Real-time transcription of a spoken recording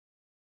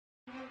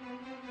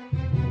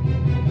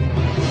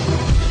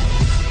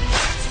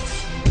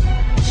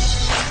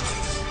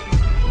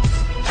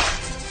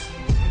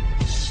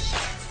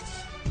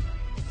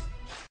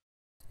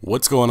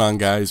What's going on,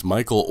 guys?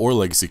 Michael or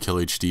Legacy Kill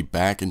HD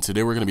back, and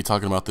today we're going to be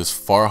talking about this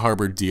Far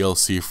Harbor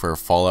DLC for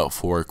Fallout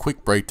 4.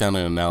 Quick breakdown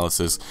and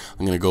analysis.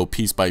 I'm going to go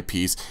piece by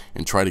piece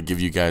and try to give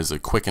you guys a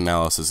quick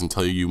analysis and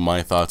tell you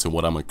my thoughts and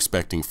what I'm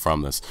expecting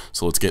from this.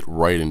 So let's get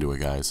right into it,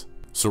 guys.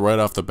 So right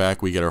off the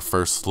back, we get our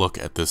first look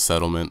at this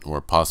settlement, or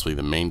possibly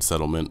the main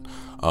settlement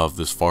of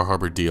this Far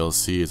Harbor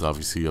DLC. Is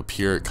obviously up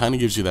here. It kind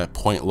of gives you that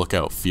Point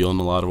Lookout feel in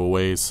a lot of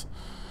ways.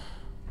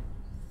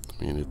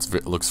 I mean,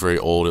 it looks very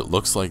old. It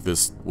looks like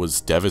this was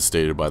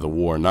devastated by the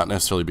war, not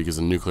necessarily because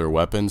of nuclear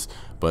weapons,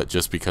 but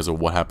just because of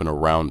what happened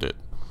around it.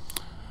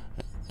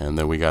 And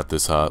then we got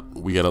this,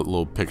 we got a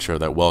little picture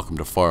of that welcome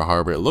to Far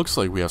Harbor. It looks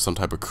like we have some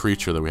type of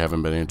creature that we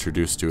haven't been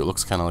introduced to. It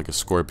looks kind of like a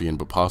scorpion,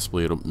 but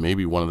possibly it'll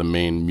maybe one of the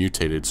main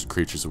mutated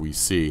creatures that we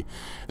see.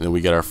 And then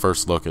we get our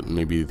first look at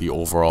maybe the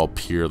overall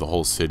pier, the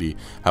whole city,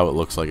 how it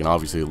looks like. And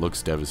obviously it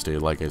looks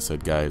devastated. Like I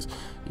said, guys,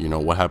 you know,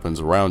 what happens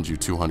around you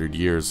 200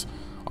 years,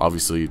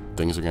 obviously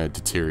things are going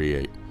to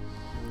deteriorate.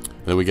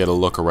 And then we get a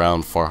look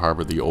around Far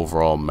Harbor, the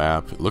overall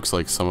map. It looks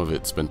like some of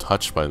it's been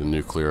touched by the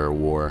nuclear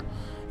war.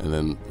 And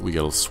then we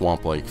get a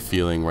swamp-like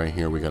feeling right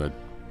here. We got a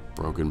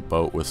broken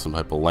boat with some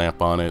type of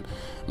lamp on it.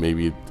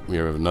 Maybe we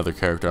have another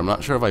character. I'm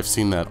not sure if I've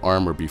seen that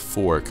armor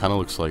before. It kind of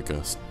looks like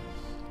a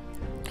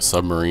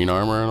submarine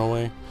armor in a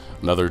way.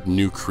 Another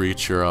new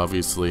creature,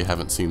 obviously,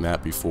 haven't seen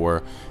that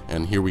before.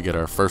 And here we get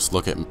our first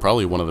look at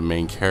probably one of the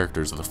main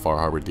characters of the Far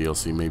Harbor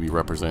DLC, maybe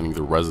representing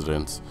the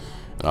residents.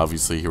 And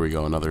obviously here we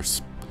go,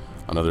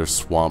 another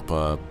swamp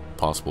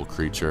possible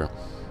creature.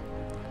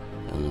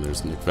 And then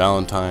there's Nick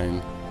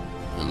Valentine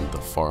and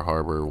the Far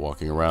Harbor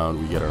walking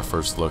around. We get our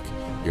first look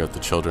here at the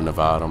Children of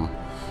Atom,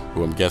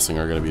 who I'm guessing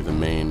are going to be the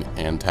main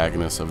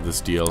antagonists of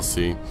this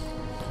DLC.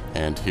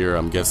 And here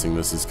I'm guessing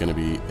this is going to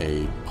be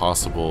a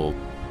possible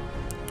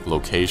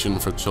location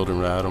for Children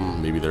of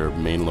Atom, maybe their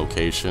main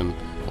location,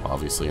 well,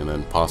 obviously, and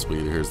then possibly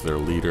here's their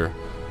leader.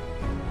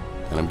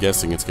 And I'm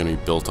guessing it's going to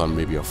be built on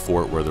maybe a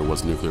fort where there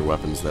was nuclear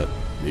weapons that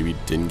maybe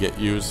didn't get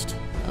used.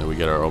 And then we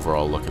get our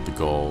overall look at the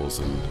goals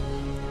and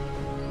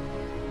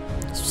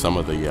some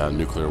of the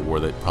nuclear war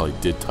that probably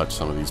did touch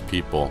some of these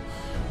people.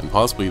 And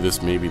possibly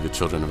this may be the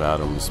Children of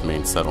Atom's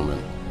main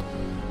settlement.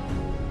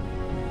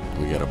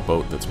 And we got a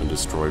boat that's been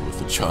destroyed with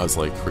the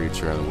Jaws-like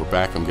creature, and we're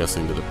back, I'm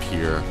guessing, to the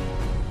pier.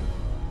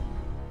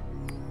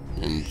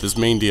 In this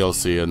main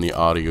DLC and the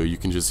audio, you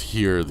can just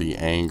hear the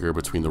anger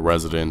between the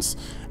residents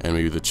and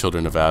maybe the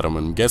Children of Atom.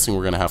 I'm guessing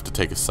we're going to have to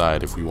take a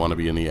side if we want to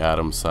be on the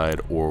Atom side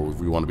or if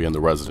we want to be on the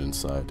resident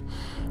side.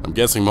 I'm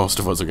guessing most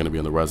of us are going to be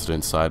on the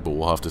resident side, but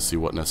we'll have to see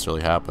what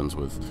necessarily happens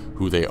with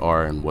who they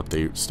are and what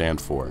they stand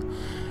for.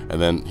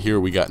 And then here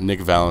we got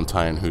Nick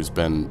Valentine, who's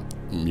been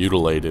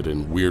mutilated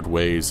in weird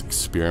ways,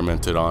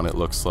 experimented on, it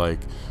looks like,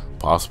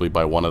 possibly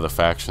by one of the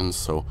factions,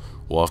 so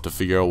we'll have to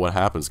figure out what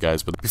happens,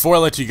 guys. But before I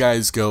let you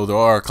guys go, there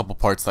are a couple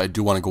parts that I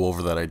do want to go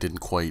over that I didn't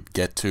quite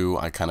get to.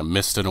 I kind of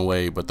missed in a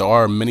way, but there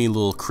are many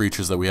little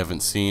creatures that we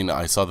haven't seen.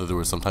 I saw that there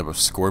was some type of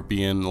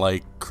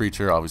scorpion-like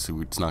creature.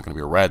 Obviously, it's not going to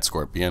be a rad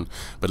scorpion,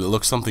 but it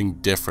looks something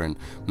different.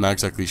 I'm not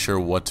exactly sure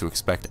what to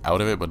expect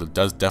out of it, but it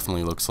does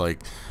definitely looks like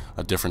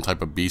a different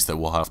type of beast that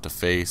we'll have to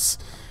face.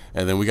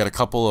 And then we got a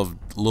couple of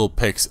little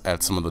picks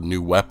at some of the new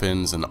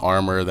weapons and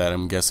armor that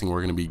I'm guessing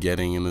we're going to be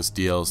getting in this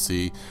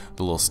DLC.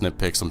 The little snip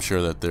picks, I'm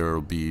sure that there will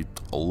be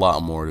a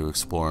lot more to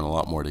explore and a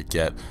lot more to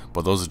get.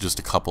 But those are just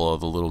a couple of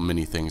the little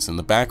mini things. And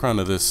the background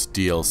of this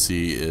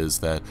DLC is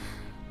that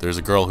there's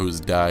a girl who's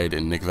died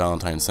and Nick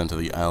Valentine sent to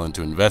the island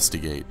to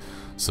investigate.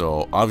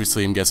 So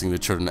obviously I'm guessing the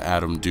Children of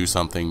Atom do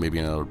something, maybe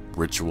in a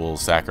ritual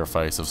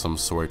sacrifice of some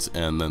sorts,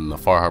 and then the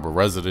Far Harbor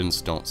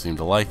residents don't seem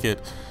to like it,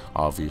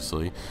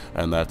 obviously,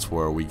 and that's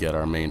where we get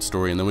our main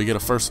story. And then we get a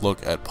first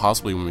look at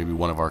possibly maybe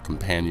one of our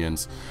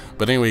companions.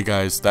 But anyway,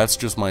 guys, that's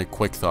just my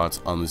quick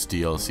thoughts on this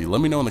DLC. Let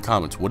me know in the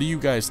comments, what do you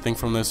guys think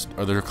from this?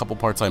 Are there a couple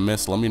parts I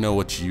missed? Let me know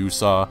what you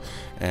saw,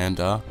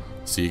 and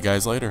see you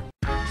guys later.